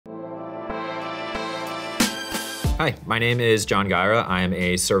Hi, my name is Jon Giara. I am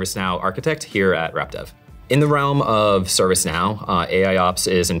a ServiceNow Architect here at RapDev. In the realm of ServiceNow,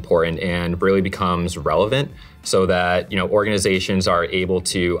 AIOps is important and really becomes relevant so that organizations are able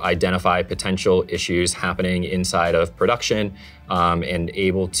to identify potential issues happening inside of production and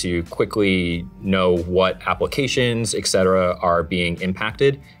able to quickly know what applications, et cetera, are being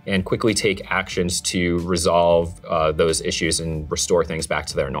impacted and quickly take actions to resolve those issues and restore things back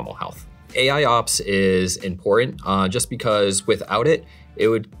to their normal health. AIOps is important just because without it, it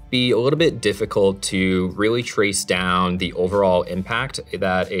would be a little bit difficult to really trace down the overall impact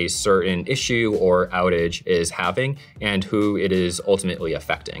that a certain issue or outage is having and who it is ultimately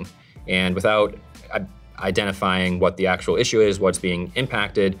affecting. And without identifying what the actual issue is, what's being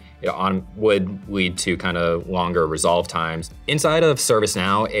impacted, it would lead to kind of longer resolve times. Inside of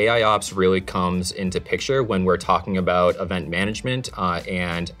ServiceNow, AIOps really comes into picture when we're talking about event management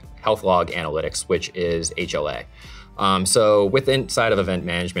and health log analytics, which is HLA. So inside of event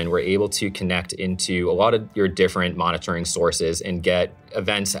management, we're able to connect into a lot of your different monitoring sources and get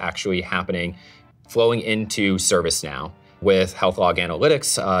events actually happening, flowing into ServiceNow. With health log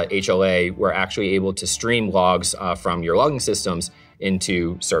analytics, HLA, we're actually able to stream logs from your logging systems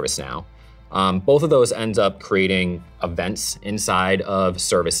into ServiceNow. Both of those ends up creating events inside of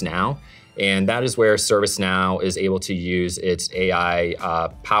ServiceNow. And that is where ServiceNow is able to use its AI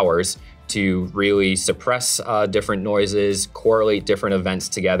powers to really suppress different noises, correlate different events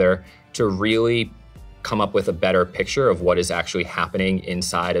together to really come up with a better picture of what is actually happening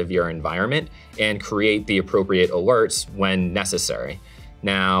inside of your environment and create the appropriate alerts when necessary.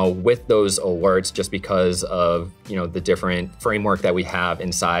 Now, with those alerts, just because of the different framework that we have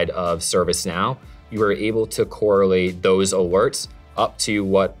inside of ServiceNow, you are able to correlate those alerts up to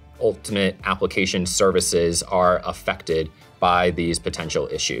what ultimate application services are affected by these potential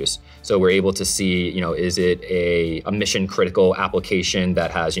issues. So we're able to see, is it a mission critical application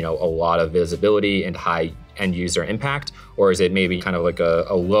that has, a lot of visibility and high end user impact, or is it maybe kind of like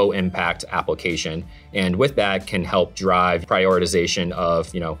a low impact application? And with that can help drive prioritization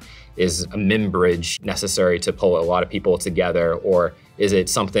of, is a MIM bridge necessary to pull a lot of people together, or is it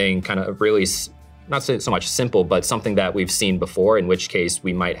something kind of really not so much simple, but something that we've seen before, in which case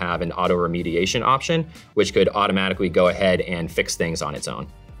we might have an auto remediation option, which could automatically go ahead and fix things on its own.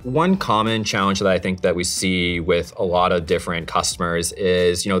 One common challenge that I think that we see with a lot of different customers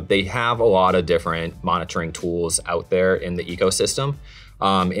is, they have a lot of different monitoring tools out there in the ecosystem.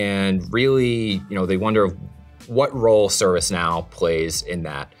 And really, they wonder what role ServiceNow plays in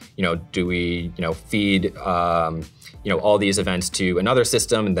that. Do we, feed all these events to another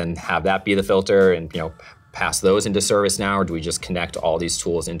system and then have that be the filter and pass those into ServiceNow, or do we just connect all these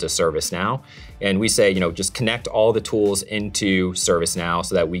tools into ServiceNow? And we say, just connect all the tools into ServiceNow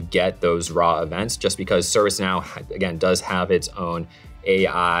so that we get those raw events, just because ServiceNow, again, does have its own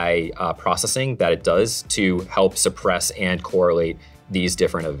AI processing that it does to help suppress and correlate these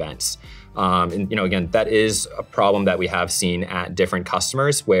different events. And again, that is a problem that we have seen at different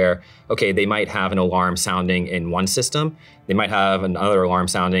customers where, okay, they might have an alarm sounding in one system, they might have another alarm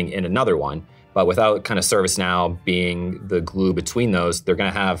sounding in another one, but without kind of ServiceNow being the glue between those, they're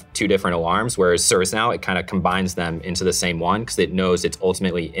going to have two different alarms, whereas ServiceNow, it kind of combines them into the same one because it knows it's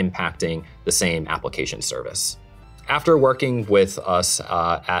ultimately impacting the same application service. After working with us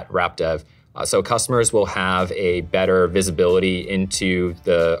at RapDev, so customers will have a better visibility into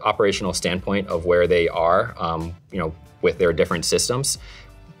the operational standpoint of where they are, with their different systems.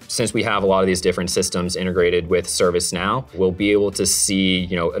 Since we have a lot of these different systems integrated with ServiceNow, we'll be able to see,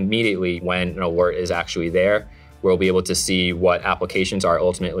 immediately when an alert is actually there. We'll be able to see what applications are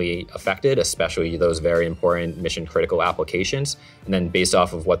ultimately affected, especially those very important mission critical applications. And then based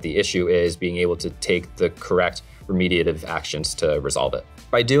off of what the issue is, being able to take the correct remediative actions to resolve it.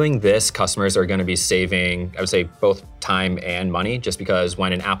 By doing this, customers are going to be saving, I would say, both time and money, just because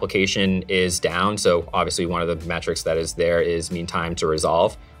when an application is down, so obviously one of the metrics that is there is mean time to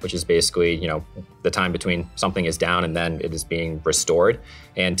resolve, which is basically, the time between something is down and then it is being restored.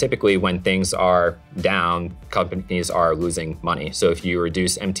 And typically when things are down, companies are losing money. So if you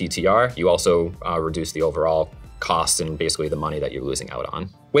reduce MTTR, you also reduce the overall cost and basically the money that you're losing out on.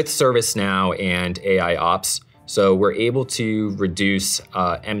 With ServiceNow and AIOps, so we're able to reduce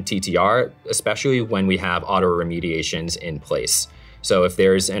MTTR, especially when we have auto remediations in place. So if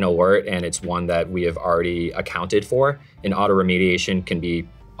there's an alert and it's one that we have already accounted for, an auto remediation can be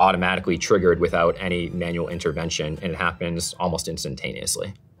automatically triggered without any manual intervention, and it happens almost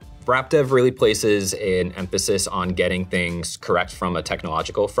instantaneously. RapDev really places an emphasis on getting things correct from a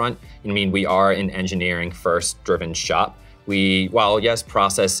technological front. We are an engineering first driven shop, While yes,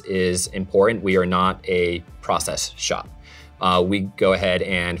 process is important, we are not a process shop. We go ahead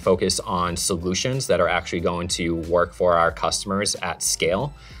and focus on solutions that are actually going to work for our customers at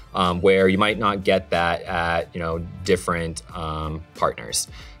scale, where you might not get that at different partners.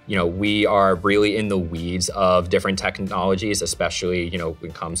 We are really in the weeds of different technologies, especially when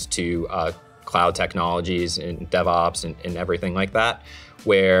it comes to cloud technologies and DevOps and everything like that,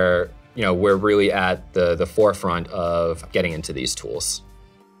 where we're really at the forefront of getting into these tools.